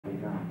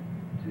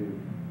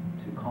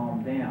to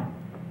calm down.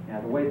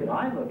 Now, the way that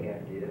I look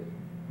at it is,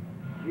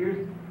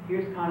 here's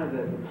kind of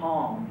the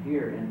palm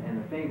here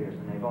and the fingers,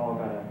 and they've all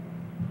got to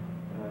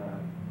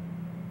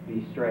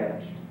be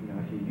stretched. You know,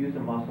 if you use a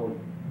muscle,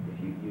 if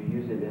you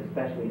use it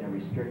especially in a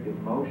restrictive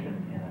motion,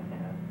 in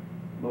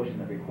a motion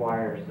that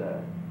requires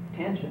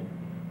tension,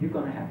 you're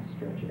going to have to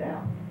stretch it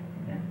out,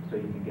 and so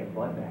you can get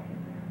blood back in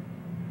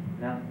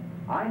there. Now,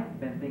 I've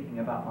been thinking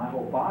about my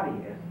whole body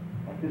as,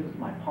 like, this is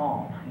my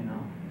palm, you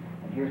know,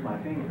 and here's my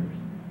fingers.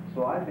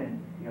 So I've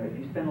been, you know, if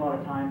you spend a lot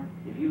of time,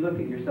 if you look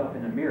at yourself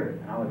in a mirror,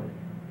 and I would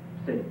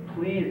say,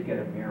 please get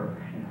a mirror,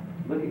 you know,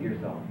 look at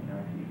yourself, you know,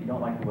 if you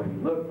don't like the way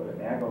you look, put a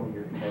bag over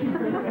your head. Please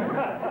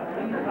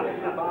look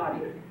at your body.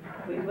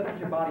 Please look at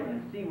your body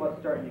and see what's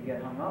starting to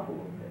get hung up a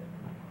little bit,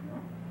 you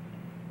know.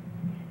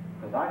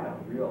 Because I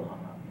got real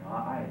hung up, you know,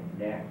 I had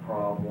neck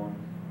problems,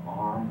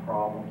 arm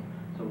problems.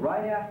 So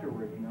right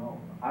afterward, you know,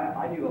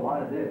 I do a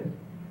lot of this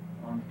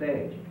on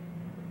stage.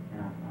 And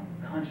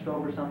I'm hunched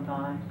over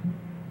sometimes.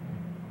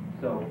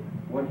 So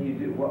what do you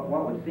do? What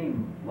would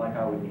seem like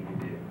I would need to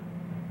do?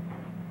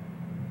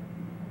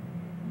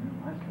 You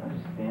know, I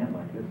just stand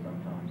like this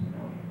sometimes, you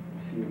know,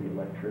 feel the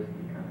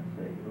electricity kind of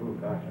say, oh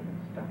gosh, I've been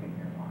stuck in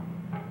here long.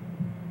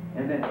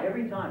 And then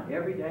every time,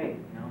 every day,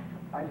 you know,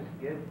 I just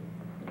get,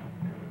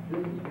 this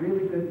is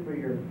really good for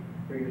your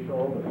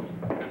shoulders.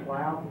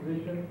 Fly out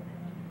position.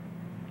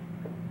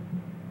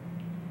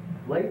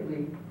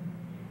 Lately,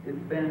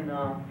 it's been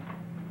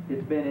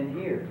in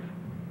here.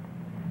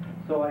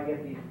 So I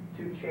get these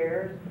two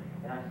chairs,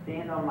 and I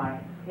stand on my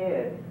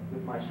head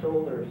with my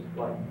shoulders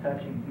like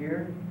touching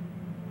here.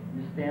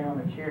 And just stand on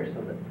the chair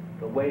so that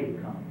the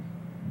weight comes.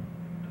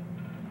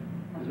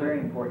 It's very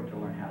important to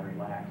learn how to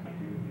relax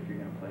if you're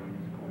going to play a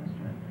musical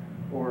instrument,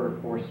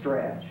 or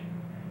stretch.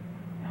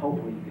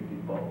 Hopefully, you can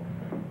do both.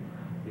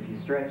 If you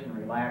stretch and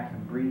relax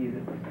and breathe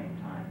at the same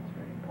time, it's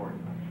very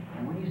important.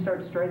 And when you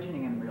start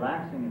stretching and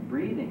relaxing and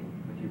breathing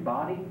with your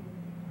body,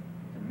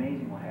 it's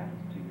amazing what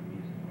happens to your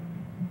music.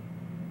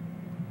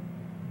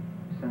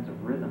 The sense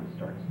of rhythm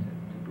starts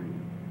to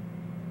breathe.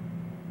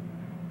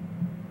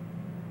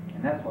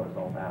 And that's what it's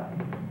all about.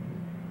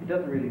 It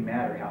doesn't really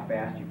matter how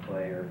fast you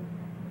play or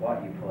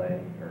what you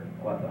play or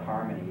what the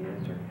harmony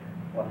is or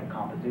what the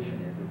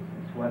composition is.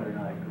 It's whether or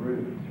not it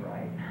grooves,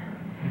 right?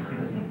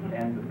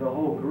 And the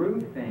whole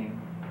groove thing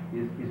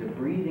is a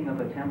breathing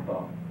of a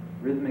tempo,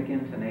 rhythmic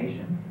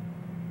intonation.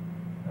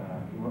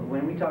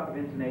 When we talk of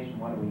intonation,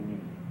 what do we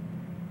mean?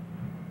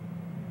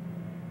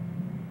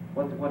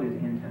 What is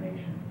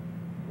intonation?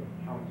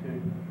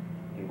 Tune.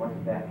 Okay, what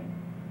does that mean?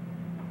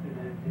 It's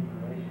in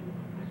relation,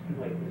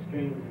 like the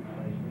strings in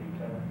relation to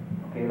each other.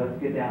 Okay, let's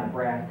get down to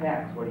brass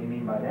tacks. What do you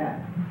mean by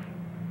that?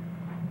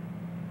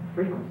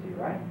 Frequency,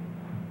 right?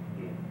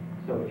 Yeah.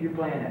 So if you're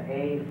playing an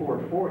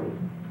A440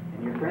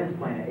 and your friend's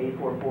playing an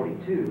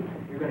A442,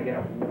 you're going to get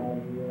a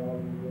wom, wom,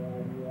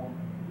 wom, wom.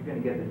 You're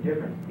going to get the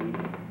difference beat.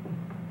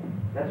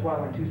 That's why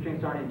when two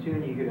strings aren't in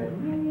tune, you get a.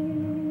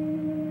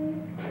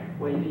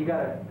 Well, if you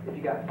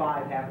got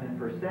 5 happening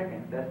per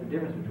second, that's the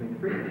difference between the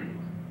frequencies.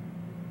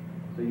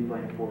 So you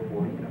play a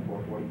 440 and a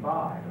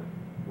 445 or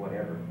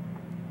whatever.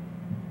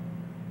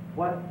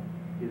 What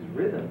is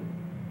rhythm?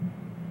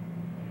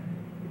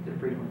 It's a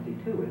frequency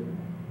too, isn't it?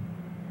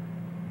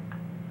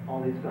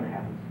 Only it's going to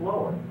happen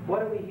slower. What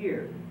do we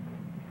hear?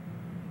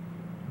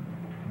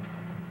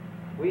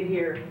 We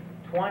hear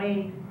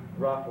 20,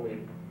 roughly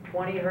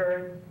 20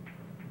 hertz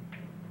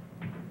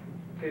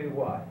to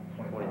what?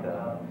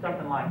 20,000.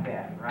 Something like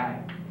that,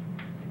 right?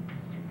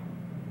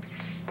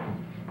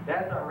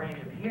 That's our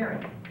range of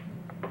hearing.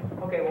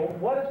 Okay, well,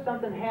 what if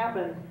something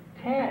happens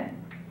 10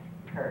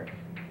 hertz?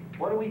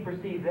 What do we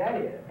perceive that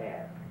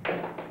as?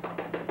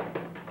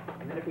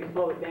 And then if we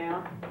slow it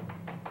down,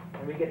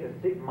 and we get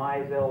to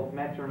Meisel's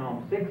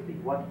metronome 60,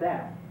 what's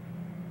that?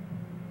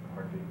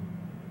 Heartbeat.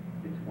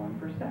 It's 1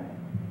 per second.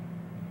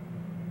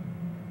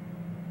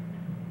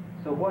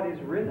 So what is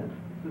rhythm?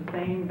 It's the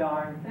same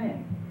darn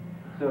thing.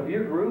 So if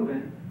you're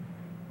grooving,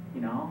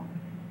 you know,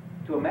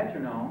 to a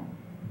metronome,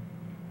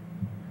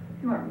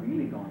 you aren't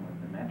really going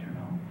with the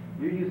metronome.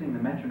 You're using the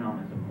metronome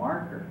as a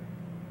marker.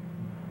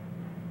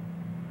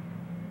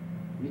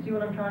 You see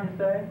what I'm trying to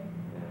say?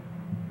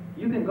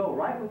 You can go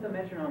right with the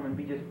metronome and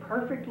be just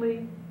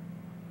perfectly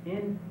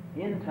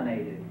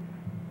intonated,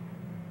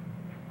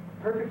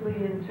 perfectly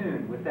in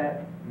tune with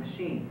that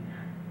machine.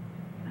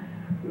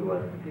 Who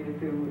wants to be in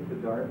tune with the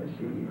darn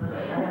machine?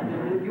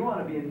 Right? You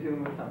want to be in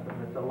tune with something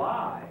that's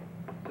alive.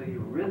 So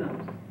your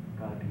rhythm's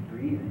got to be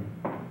breathing.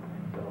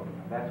 And so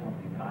that's one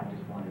thing that I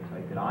just wanted to tell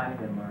you that I've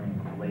been learning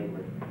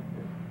lately.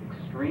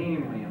 It's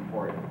extremely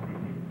important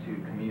to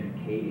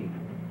communicating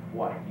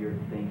what you're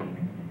thinking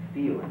and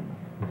feeling.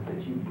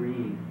 That you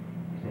breathe.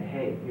 You say,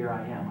 hey, here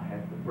I am. I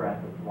have the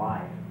breath of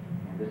life.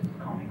 And this is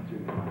coming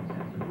through my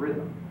sense of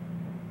rhythm.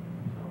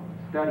 So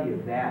the study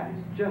of that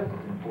is just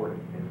as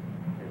important as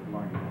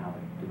learning how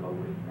to go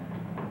with that.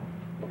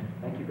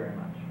 Thank you very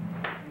much.